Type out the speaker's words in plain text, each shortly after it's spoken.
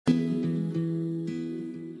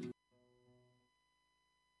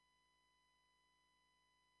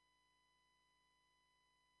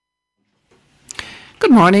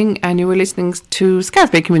Good morning, and you were listening to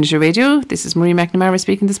Scarf Bay Community Radio. This is Marie McNamara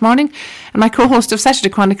speaking this morning, and my co-host of Saturday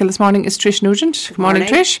Chronicle this morning is Trish Nugent. Good morning,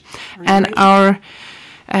 Trish. And our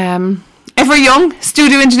ever young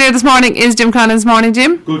studio engineer this morning is Jim Collins. Morning,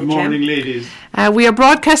 Jim. Good morning, ladies. We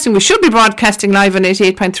should be broadcasting live on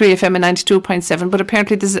 88.3 FM and 92.7, but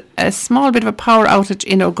apparently there's a small bit of a power outage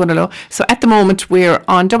in Ogonnelloe. So at the moment we're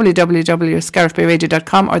on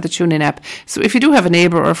www.scarfbayradio.com or the TuneIn app. So if you do have a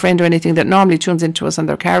neighbour or a friend or anything that normally tunes into us on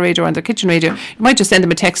their car radio or on their kitchen radio, you might just send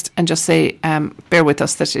them a text and just say, bear with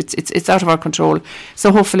us, that it's out of our control.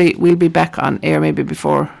 So hopefully we'll be back on air maybe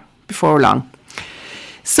before long.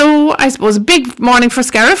 So I suppose a big morning for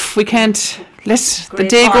Scariff. We can't let the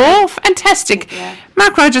day go. Fantastic. Yeah.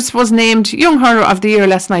 Mark Rogers was named Young Hurler of the Year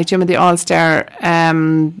last night, Jim, in the All-Star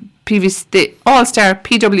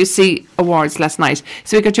PwC Awards last night.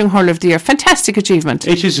 So we got Young Hurler of the Year. Fantastic achievement.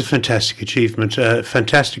 It is a fantastic achievement.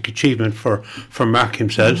 Fantastic achievement for Mark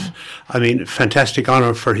himself. Mm-hmm. I mean, fantastic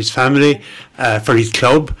honour for his family, for his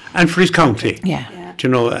club and for his county. Yeah. You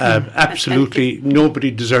know, absolutely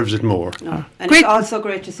nobody deserves it more. No. And it's also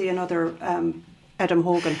great to see another Adam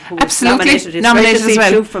Hogan, who was nominated as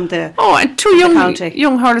well. Two from the and two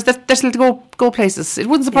young hurlers that'll go places. It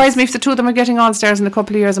wouldn't surprise me if the two of them are getting All-Stars in a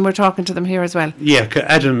couple of years, and we're talking to them here as well. Yeah,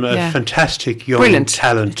 Adam, a fantastic young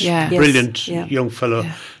talent, brilliant young fellow.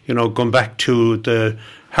 Yeah. You know, going back to the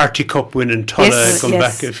Harty Cup win in Tulla,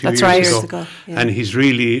 back a few years ago. Yeah. And he's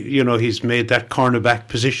really, he's made that cornerback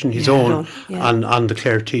position his own on the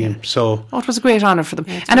Clare team. Yeah. So it was a great honour for them.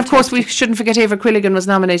 And of course, we shouldn't forget Ava Quilligan was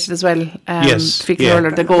nominated as well.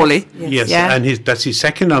 Hurler, the goalie. Yes, and that's his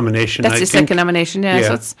second nomination. That's his second nomination. Yeah.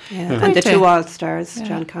 So it's and the two All-Stars,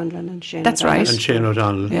 John Conlon and Shane. That's O'Donnell. right. And Shane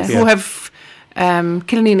O'Donnell, who have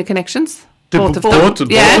Killanena connections. Both of them do,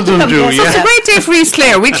 So it's a great day for East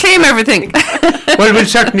Clare. We claim everything. Well, we'll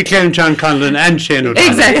certainly claim John Conlon and Shane O'Donnell.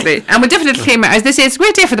 Exactly. And we'll definitely claim, as they say, it's a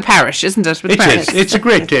great day for the parish, isn't it? It is. It's a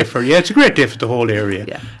great day for the whole area.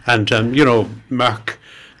 Yeah. And, Mark,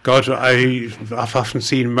 God, I've often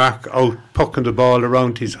seen Mark out pucking the ball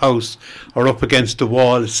around his house or up against the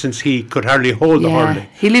wall since he could hardly hold the hurling.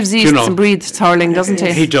 He lives, eats and breathes hurling, doesn't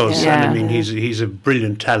he? He does. Yeah. And I mean, he's a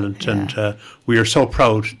brilliant talent, and we are so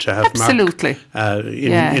proud to have Mark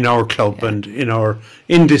in our club and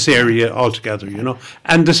in this area altogether,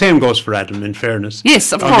 And the same goes for Adam, in fairness.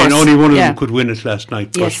 Yes, of course. I mean, only one of them could win it last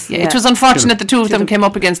night. Yes, it was unfortunate the two of them came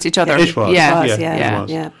up against each other. It was.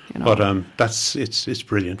 It was. But it's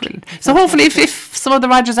brilliant. So hopefully, if some of the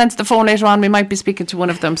Rogers answer the phone later on, we might be speaking to one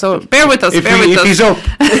of them. So bear with us. If he's up.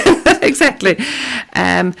 Exactly.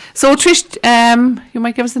 So Trish, you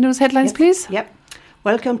might give us the news headlines, please. Yep.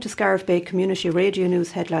 Welcome to Scarf Bay Community Radio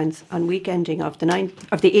News headlines on week ending of the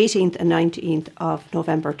 18th and 19th of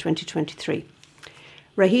November 2023.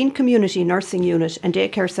 Raheen Community Nursing Unit and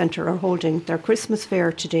Daycare Centre are holding their Christmas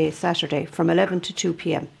fair today, Saturday, from 11 to 2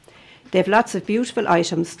 p.m. They have lots of beautiful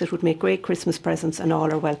items that would make great Christmas presents, and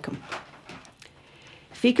all are welcome.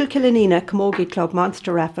 Fecal Killanena Camogie Club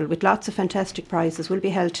Monster Raffle with lots of fantastic prizes will be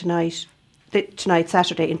held tonight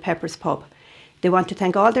Saturday in Pepper's Pub. They want to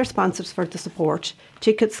thank all their sponsors for the support.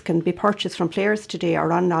 Tickets can be purchased from players today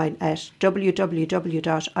or online at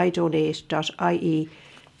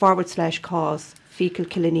www.idonate.ie/cause Fecal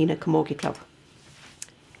Killanena Camogie Club.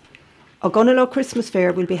 Ogonnelloe Christmas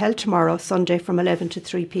Fair will be held tomorrow, Sunday, from 11 to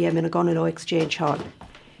 3 p.m. in Ogonnelloe Exchange Hall.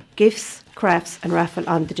 Gifts, crafts and raffle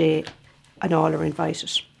on the day, and all are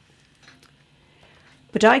invited.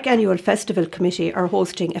 Bodyke Annual Festival Committee are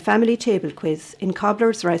hosting a family table quiz in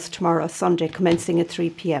Cobbler's Rest tomorrow, Sunday, commencing at 3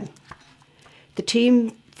 p.m. The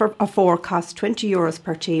team of 4 costs €20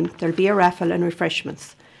 per team. There'll be a raffle and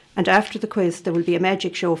refreshments. And after the quiz, there will be a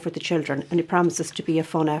magic show for the children, and it promises to be a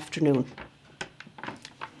fun afternoon.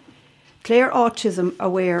 Clare Autism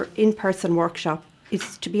Aware in-person workshop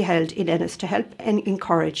is to be held in Ennis to help and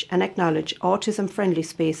encourage and acknowledge autism-friendly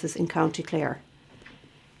spaces in County Clare.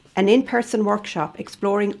 An in-person workshop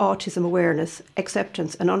exploring autism awareness,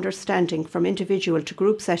 acceptance and understanding from individual to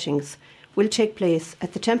group settings will take place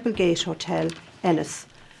at the Temple Gate Hotel, Ennis,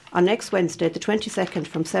 on next Wednesday, the 22nd,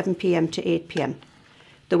 from 7 p.m. to 8 p.m.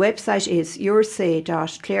 The website is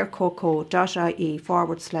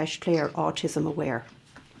yoursay.clarecoco.ie/Clare Autism Aware.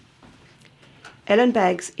 Ellen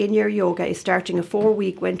Baggs In-Year Yoga is starting a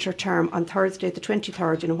 4-week winter term on Thursday the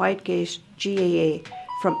 23rd in Whitegate GAA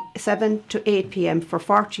from 7 to 8 p.m. for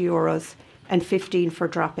 €40 and 15 for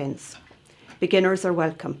drop-ins. Beginners are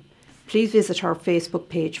welcome. Please visit our Facebook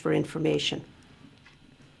page for information.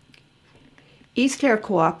 East Clare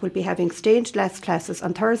Co-op will be having stained glass classes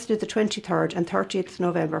on Thursday the 23rd and 30th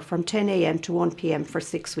November from 10 a.m. to 1 p.m. for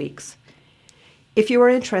 6 weeks. If you are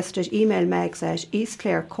interested, email mags at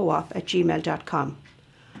eastclarecoop@gmail.com.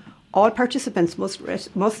 All participants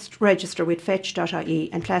must register with fetch.ie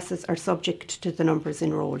and classes are subject to the numbers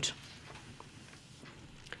enrolled.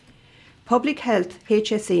 Public Health,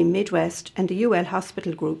 HSE Midwest and the UL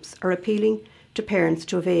hospital groups are appealing to parents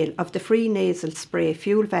to avail of the free nasal spray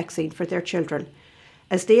fuel vaccine for their children,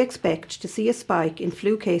 as they expect to see a spike in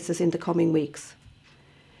flu cases in the coming weeks.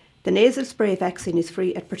 The nasal spray vaccine is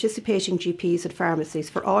free at participating GPs and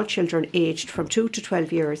pharmacies for all children aged from 2 to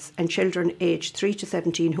 12 years and children aged 3 to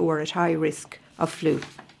 17 who are at high risk of flu.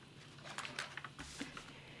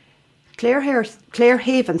 Clare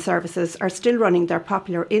Haven services are still running their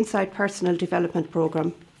popular Inside Personal Development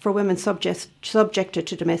programme for women subjected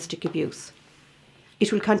to domestic abuse.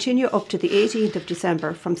 It will continue up to the 18th of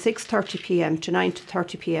December from 6:30pm to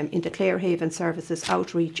 9:30pm in the Clare Haven Services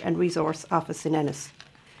Outreach and Resource Office in Ennis.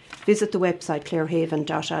 Visit the website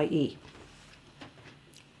clarehaven.ie.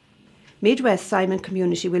 Midwest Simon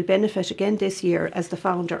Community will benefit again this year as the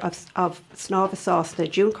founder of Snava Sásta,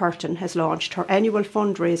 June Curtin, has launched her annual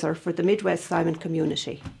fundraiser for the Midwest Simon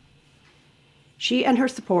Community. She and her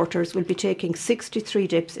supporters will be taking 63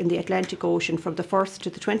 dips in the Atlantic Ocean from the 1st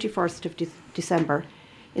to the 21st of December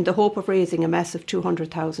in the hope of raising a massive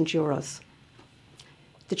 €200,000.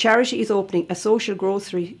 The charity is opening a social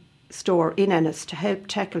grocery store in Ennis to help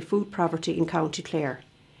tackle food poverty in County Clare.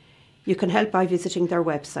 You can help by visiting their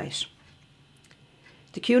website.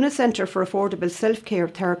 The Cuna Centre for Affordable Self-Care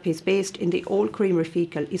Therapies, based in the Old Creamery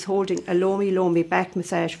Fecal, is holding a Lomi Lomi back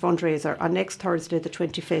massage fundraiser on next Thursday the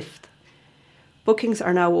 25th. Bookings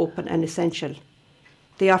are now open and essential.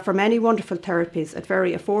 They offer many wonderful therapies at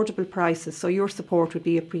very affordable prices, so your support would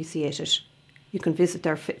be appreciated. You can visit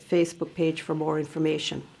their Facebook page for more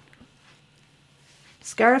information.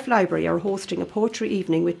 Scariff Library are hosting a poetry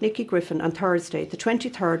evening with Nicky Griffin on Thursday, the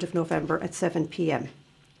 23rd of November at 7pm.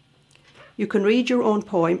 You can read your own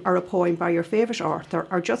poem or a poem by your favourite author,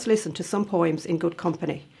 or just listen to some poems in good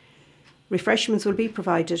company. Refreshments will be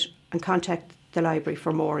provided, and contact the library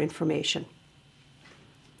for more information.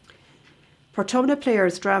 Portumna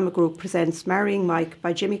Players Drama Group presents Marrying Mike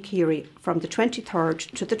by Jimmy Keary from the 23rd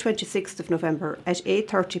to the 26th of November at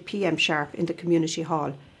 8:30pm sharp in the Community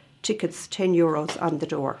Hall. Tickets €10 on the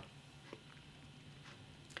door.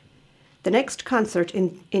 The next concert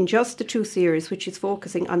in Just the Two series, which is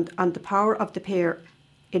focusing on the power of the pair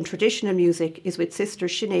in traditional music, is with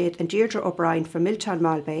sisters Sinead and Deirdre O'Brien from Milltown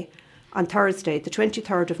Malbay on Thursday, the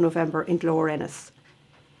 23rd of November in Glore Ennis.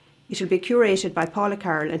 It will be curated by Paula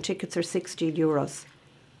Carroll and tickets are €16.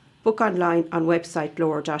 Book online on website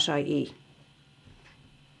glore.ie.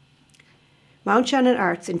 Mount Shannon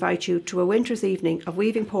Arts invite you to a winter's evening of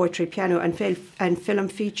weaving poetry, piano and film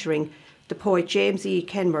featuring the poet James E.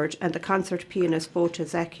 Kenward and the concert pianist Bota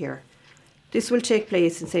Zakir. This will take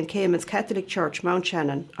place in St. Cayman's Catholic Church, Mount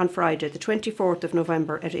Shannon, on Friday, the 24th of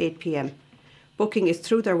November at 8pm. Booking is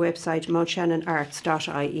through their website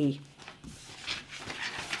mountshannonarts.ie.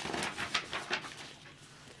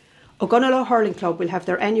 Ogonnelloe Hurling Club will have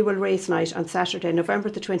their annual race night on Saturday, November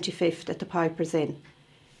the 25th at the Piper's Inn.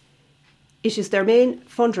 It is their main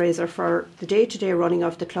fundraiser for the day-to-day running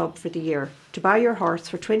of the club for the year. To buy your horse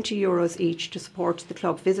for €20 each to support the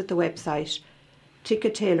club, visit the website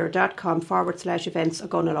tickettailor.com/events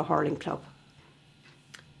Ogonnelloe Hurling Club.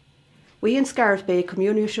 We in Scariff Bay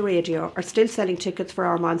Community Radio are still selling tickets for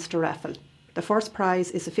our Monster raffle. The first prize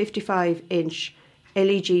is a 55-inch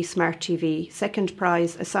LEG Smart TV. Second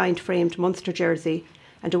prize, a signed framed Munster jersey,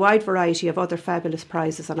 and a wide variety of other fabulous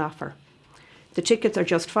prizes on offer. The tickets are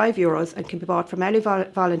just €5 and can be bought from any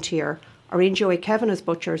volunteer or enjoy Kavanagh's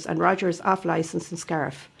Butchers and Rogers off licence in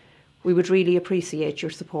Scariff. We would really appreciate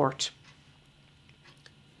your support.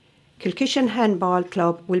 Kilkishen Handball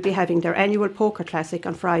Club will be having their annual poker classic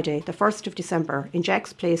on Friday, the 1st of December, in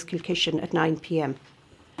Jack's Place, Kilkishen at 9pm.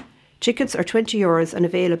 Tickets are €20 and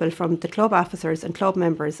available from the club officers and club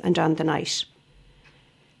members and on the night.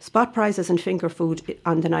 Spot prizes and finger food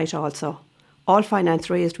on the night also. All finance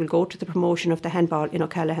raised will go to the promotion of the handball in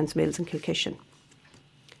O'Callaghan's Mills in Kilkishen.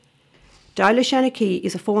 Dial a Shanachie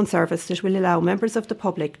is a phone service that will allow members of the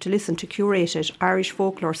public to listen to curated Irish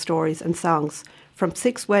folklore stories and songs from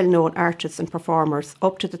 6 well-known artists and performers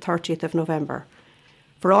up to the 30th of November.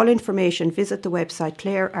 For all information, visit the website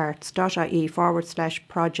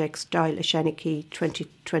clarearts.ie/projects Dial a Shanachie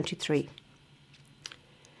 2023.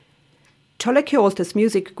 Tulla Ceoltas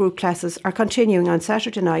music group classes are continuing on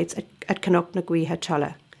Saturday nights at Canucknaguiha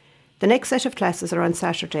Tulla. The next set of classes are on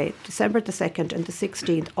Saturday, December the 2nd and the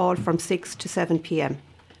 16th, all from 6 to 7pm.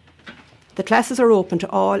 The classes are open to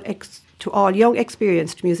all young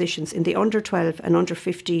experienced musicians in the under 12 and under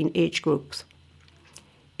 15 age groups.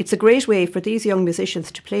 It's a great way for these young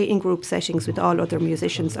musicians to play in group settings with all other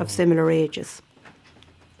musicians of similar ages.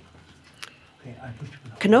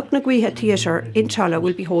 Cnoc-na-Gaoithe Theatre in Tulla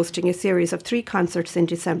will be hosting a series of 3 concerts in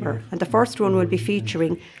December, and the first one will be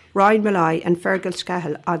featuring Ryan Malloy and Fergal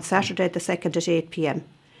Scahill on Saturday the 2nd at 8 p.m.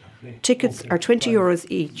 Tickets are €20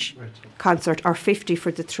 each concert, or 50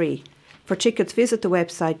 for the 3. For tickets, visit the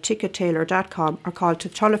website tickettailor.com or call to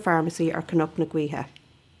Tulla Pharmacy or Cnoc-na-Gaoithe.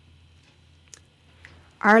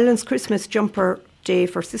 Ireland's Christmas Jumper Day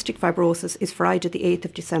for Cystic Fibrosis is Friday the 8th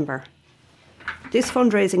of December. This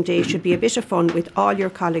fundraising day should be a bit of fun with all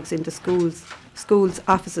your colleagues in the schools,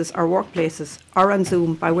 offices or workplaces, or on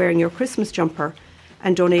Zoom by wearing your Christmas jumper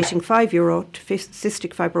and donating €5 to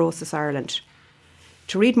Cystic Fibrosis Ireland.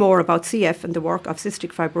 To read more about CF and the work of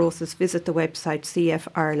cystic fibrosis, visit the website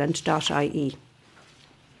cfireland.ie.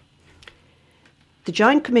 The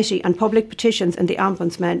Joint Committee on Public Petitions and the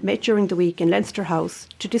Ombudsman met during the week in Leinster House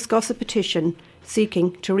to discuss a petition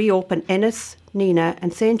seeking to reopen Ennis, Nina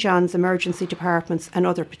and St John's emergency departments and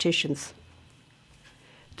other petitions.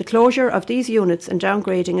 The closure of these units and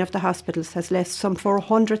downgrading of the hospitals has left some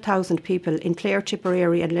 400,000 people in Clare,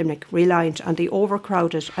 Tipperary and Limerick reliant on the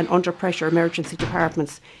overcrowded and under pressure emergency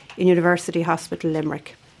departments in University Hospital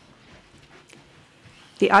Limerick.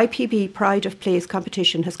 The IPB Pride of Place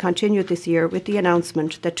competition has continued this year with the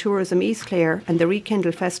announcement that Tourism East Clare and the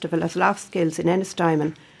Rekindle Festival at Lough Skills in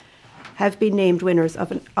Ennisdiamond have been named winners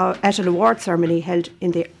of at an award ceremony held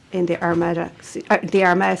in the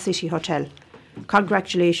Armagh City Hotel.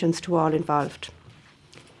 Congratulations to all involved.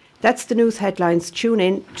 That's the news headlines. Tune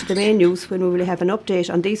in to the main news when we will have an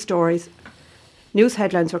update on these stories. News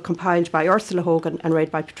headlines were compiled by Ursula Hogan and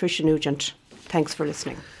read by Patricia Nugent. Thanks for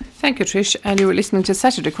listening. Thank you, Trish. And you were listening to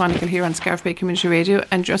Saturday Chronicle here on Scarf Bay Community Radio.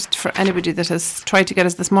 And just for anybody that has tried to get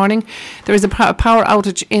us this morning, there is a power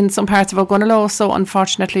outage in some parts of Ogonnelloe. So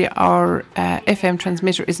unfortunately, our FM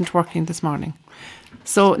transmitter isn't working this morning.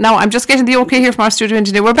 So now I'm just getting the okay here from our studio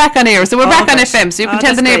engineer. We're back on air, so we're back on FM. So you can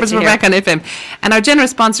tell the neighbours we're back on FM. And our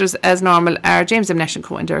generous sponsors, as normal, are James M. Nash &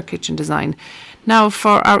 Co. and Derek Kitchen Design. Now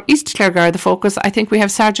for our East Clare Garda focus, I think we have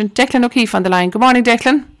Sergeant Declan O'Keefe on the line. Good morning,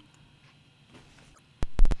 Declan.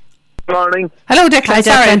 Good morning. Hello, Declan. Hi,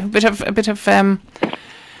 Sorry, a bit of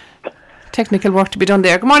technical work to be done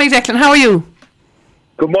there. Good morning, Declan. How are you?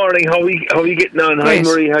 Good morning. How are you getting on? Great.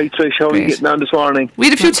 Hi, Marie. Hi, Trish. How are you getting on this morning? We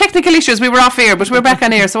had a few technical issues. We were off air, but we're back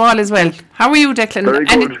on air, so all is well. How are you, Declan? Very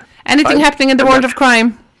good. Anything happening in the world of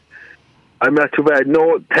crime? I'm not too bad.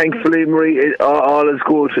 No, thankfully, Marie, all is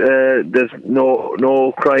good. There's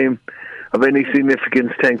no crime of any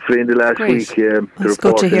significance, thankfully, in the last week. That's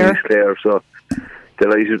good to hear. Clare, so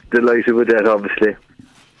delighted with that, obviously.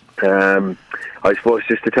 I suppose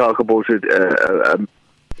just to talk about it,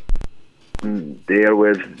 the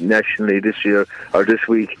airwaves nationally this year or this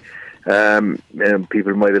week,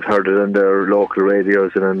 people might have heard it on their local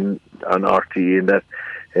radios and on RTE, and that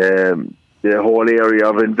the whole area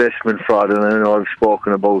of investment fraud, and I know I've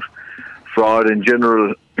spoken about fraud in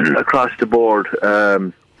general across the board.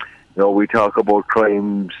 We talk about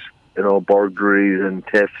crimes, burglaries and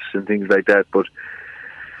thefts and things like that, but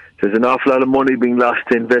there's an awful lot of money being lost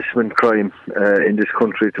to investment crime in this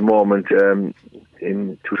country at the moment.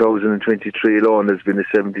 In 2023 alone, there's been a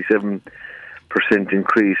 77%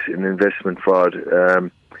 increase in investment fraud,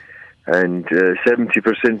 and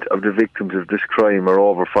 70% of the victims of this crime are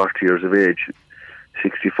over 40 years of age.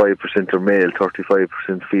 65% are male,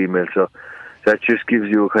 35% female. So that just gives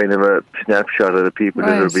you a kind of a snapshot of the people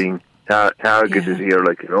that are being targeted here,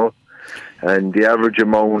 And the average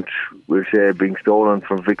amount, we'll say, being stolen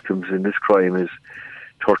from victims in this crime is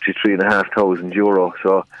 €33,500.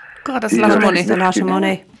 So God, that's a lot of money. That's a lot of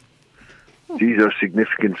money. These are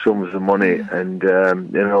significant sums of money, and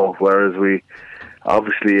whereas we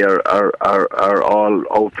obviously are all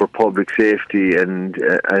out for public safety and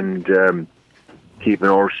keeping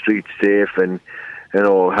our streets safe, and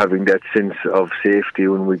having that sense of safety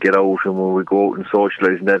when we get out and when we go out and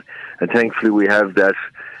socialise, and that, and thankfully we have that,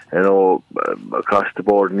 across the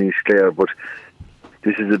board in East Clare. But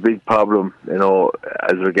this is a big problem,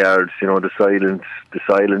 as regards, the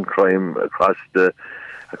silent crime across the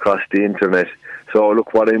internet. So,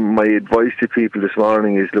 look, my advice to people this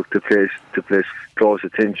morning is to place close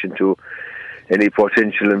attention to any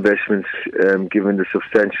potential investments, given the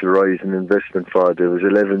substantial rise in investment fraud. There was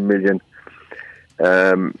 11 million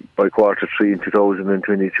by quarter 3 in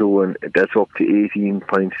 2022, and that's up to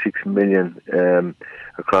 18.6 million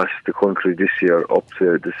across the country this year, up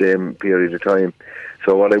to the same period of time.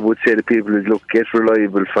 So what I would say to people is, look, get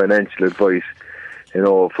reliable financial advice,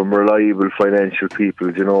 from reliable financial people.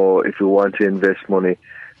 If you want to invest money,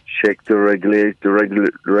 check the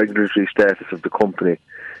regulatory status of the company.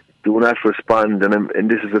 Do not respond, and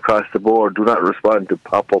this is across the board, do not respond to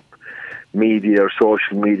pop-up media or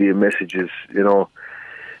social media messages,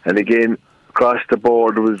 And again, across the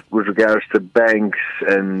board with regards to banks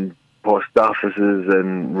and post offices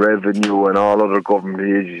and revenue and all other government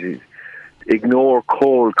agencies, ignore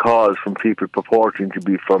cold calls from people purporting to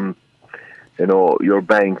be from, your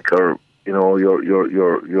bank or,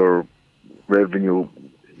 your revenue,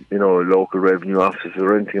 local revenue offices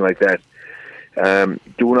or anything like that.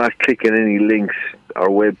 Do not click on any links or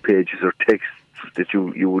web pages or texts that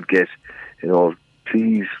you would get.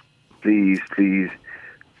 Please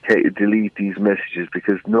delete these messages,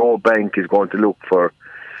 because no bank is going to look for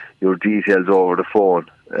your details over the phone.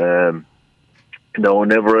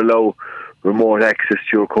 Never allow remote access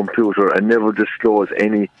to your computer, and never disclose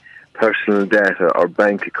any personal data or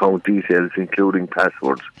bank account details, including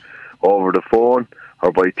passwords, over the phone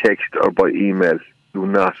or by text or by email.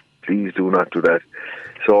 Please do not do that.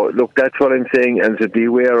 So, look, that's what I'm saying, and to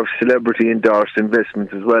beware of celebrity-endorsed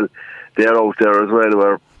investments as well. They're out there as well,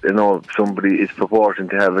 where, somebody is purporting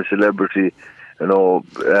to have a celebrity,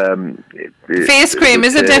 face cream,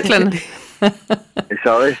 is it, Declan?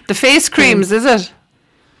 Sorry? The face creams, is it?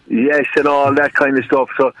 Yes, and all that kind of stuff.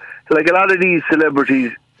 So like a lot of these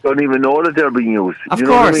celebrities don't even know that they're being used. Of you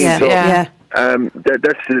course, know what I mean? yeah.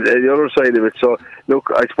 That's the other side of it. So,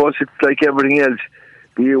 look, I suppose it's like everything else.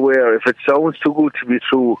 Be aware, if it sounds too good to be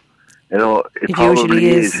true, it probably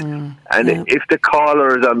is. And if the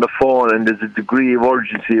caller is on the phone and there's a degree of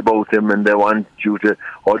urgency about them and they want you to,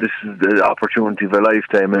 this is the opportunity of a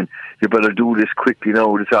lifetime and you better do this quickly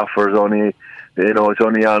now, this offer is only, it's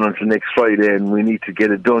only on until next Friday and we need to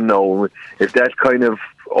get it done now. If that kind of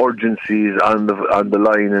urgency is on the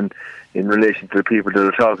line and in relation to the people that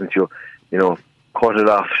are talking to you, cut it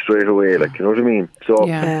off straight away, you know what I mean? So,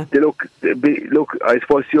 look, I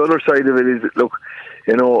suppose the other side of it is, look,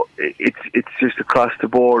 it's just across the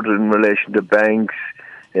board in relation to banks,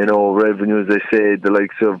 revenue, as I said, the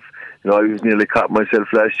likes of, I was nearly caught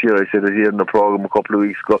myself last year. I said it here in the programme a couple of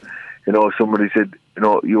weeks ago. Somebody said,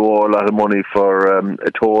 you owe a lot of money for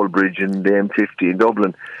a toll bridge in the M50 in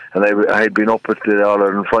Dublin. And I had been up at the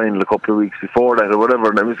All-Ireland final a couple of weeks before that or whatever.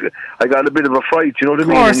 And I got a bit of a fright, you know what I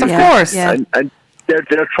mean? Of course. Yeah. And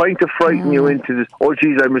they're trying to frighten you into this,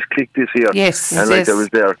 I must click this here. Yes. And I was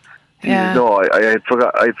there. Yeah. No, I had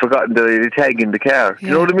forgotten that I had a tag in the car.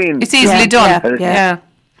 You know what I mean? It's easily done.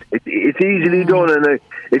 It's easily done, and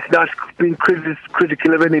it's not being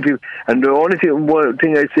critical of any people. And the only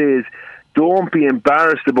thing I say is, don't be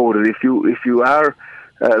embarrassed about it. If you are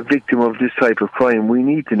a victim of this type of crime, we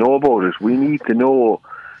need to know about it. We need to know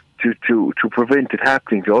to prevent it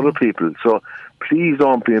happening to other people. So please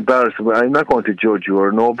don't be embarrassed. I'm not going to judge you,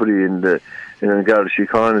 or nobody in Garda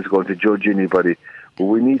Síochána is going to judge anybody. But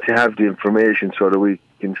we need to have the information so that we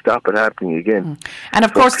can stop it happening again. And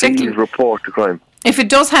of course, please report the crime. If it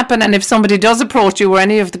does happen, and if somebody does approach you or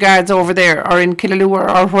any of the guards over there, or in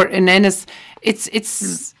Killaloo or in Ennis, it's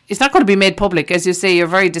not going to be made public, as you say. You're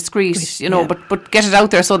very discreet, but get it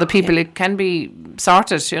out there so that people it can be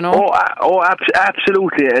sorted,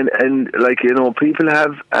 Absolutely, and people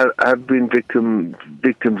have been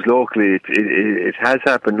victims locally. It has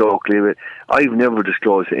happened locally, but I've never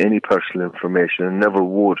disclosed any personal information and never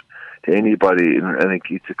would to anybody, and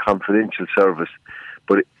it's a confidential service.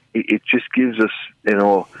 But it just gives us,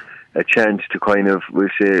 a chance to kind of, we'll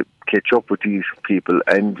say, catch up with these people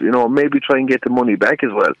and, maybe try and get the money back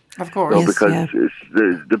as well. Of course. Because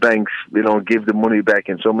the banks, give the money back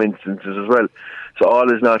in some instances as well. So all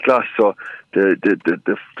is not lost. So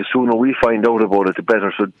the sooner we find out about it, the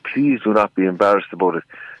better. So please do not be embarrassed about it.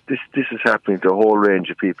 This is happening to a whole range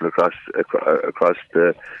of people across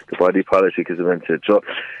the body politic, as I said. So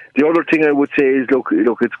the other thing I would say is, look,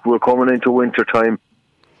 we're coming into winter time.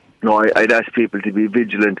 I'd ask people to be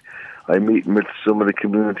vigilant. I'm meeting with some of the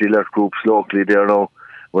community alert groups locally there now.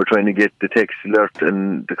 We're trying to get the text alert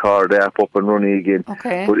and the card app up and running again.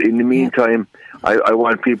 Okay. But in the meantime, I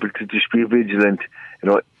want people to just be vigilant.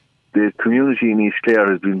 The community in East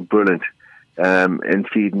Clare has been brilliant in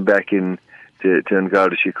feeding back in to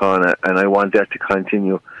Garda Síochána, and I want that to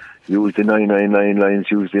continue. Use the 999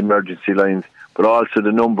 lines, use the emergency lines, but also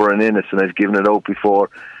the number in Ennis, and I've given it out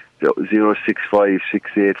before, the 065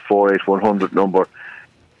 68 48 100 number.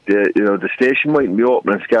 The station mightn't be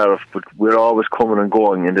open in Scariff, but we're always coming and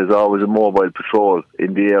going, and there's always a mobile patrol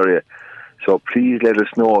in the area. So please let us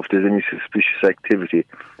know if there's any suspicious activity,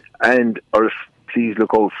 or if please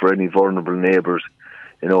look out for any vulnerable neighbours,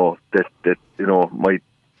 that might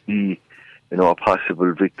be, a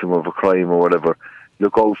possible victim of a crime or whatever.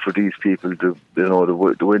 look out for these people.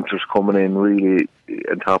 The winter's coming in really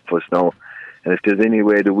on top of us now, and if there's any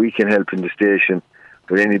way that we can help in the station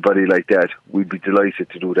with anybody like that, we'd be delighted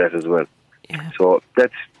to do that as well. Yeah. So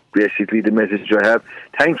that's basically the message I have.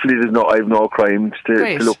 Thankfully, I have no crimes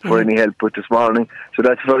to look for any help with this morning, so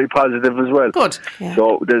that's very positive as well. Good. Yeah.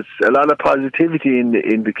 So there's a lot of positivity in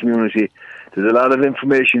the community. There's a lot of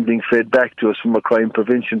information being fed back to us from a crime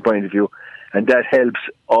prevention point of view, and that helps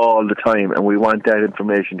all the time, and we want that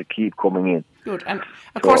information to keep coming in. Good. And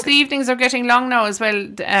of course the evenings are getting long now as well,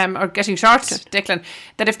 or getting short, Declan,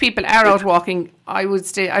 that if people are out walking, I would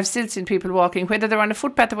say, I've still seen people walking, whether they're on a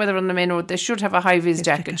footpath or whether on the main road, they should have a high-vis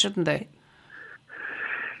jacket, shouldn't they?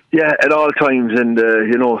 Yeah, at all times, and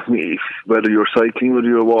whether you're cycling, whether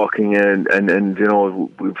you're walking, and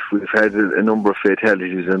we've had a number of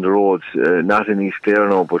fatalities on the roads, not in East Clare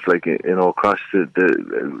now, but across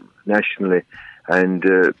the nationally. And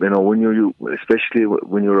especially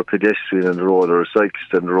when you're a pedestrian on the road or a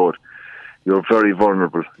cyclist on the road, you're very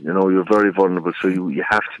vulnerable. You're very vulnerable, so you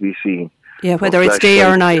have to be seen. Yeah, whether it's day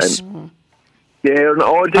or night. Day or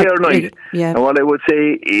night. Yeah. And what I would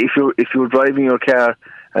say, if you're driving your car,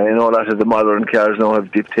 and I know a lot of the modern cars now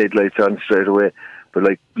have dipped headlights on straight away,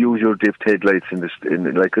 but use your dipped headlights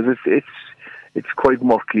because it's quite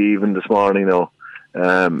murky even this morning now.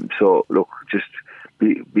 So look, just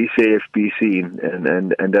be safe, be seen,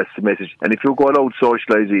 and that's the message. And if you're going out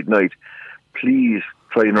socialising at night, please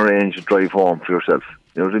try and arrange a drive home for yourself.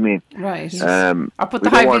 You know what I mean? Right. Or put the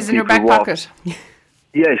high-vis in your back pocket.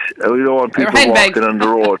 Yes, we don't want people walking on the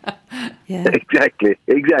road. Yeah.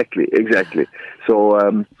 Exactly.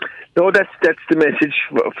 So, no, that's the message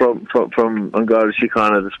from An Garda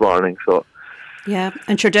Síochána this morning. So. Yeah,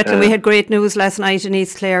 and sure, Declan, we had great news last night in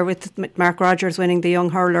East Clare with Mark Rogers winning the Young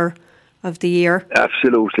Hurler of the Year.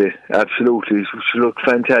 Absolutely. She looked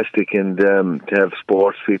fantastic, and to have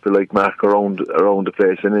sports people like Mark around the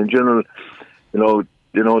place, and in general, to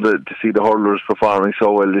see the hurlers performing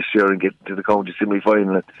so well this year and get to the county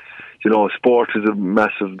semi-final. Sport is a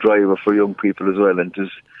massive driver for young people as well, and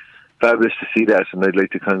it's fabulous to see that. And I'd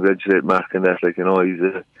like to congratulate Mark on that.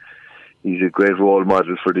 He's a great role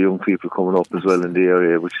model for the young people coming up as well in the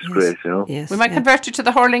area, which is great. Yes, we might convert you to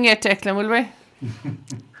the hurling yet, Declan, will we?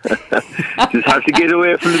 Just have to get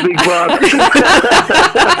away from the big ball.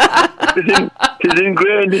 It's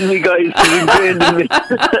ingrained in me, guys. It's ingrained in me.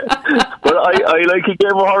 But I like a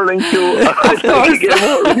game of hurling too.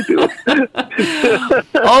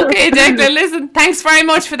 Okay, Declan, listen, thanks very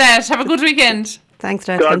much for that. Have a good weekend. Thanks,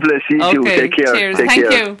 Declan. God bless you too. Take care. Cheers.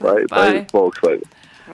 Thank you. Bye, folks. Bye.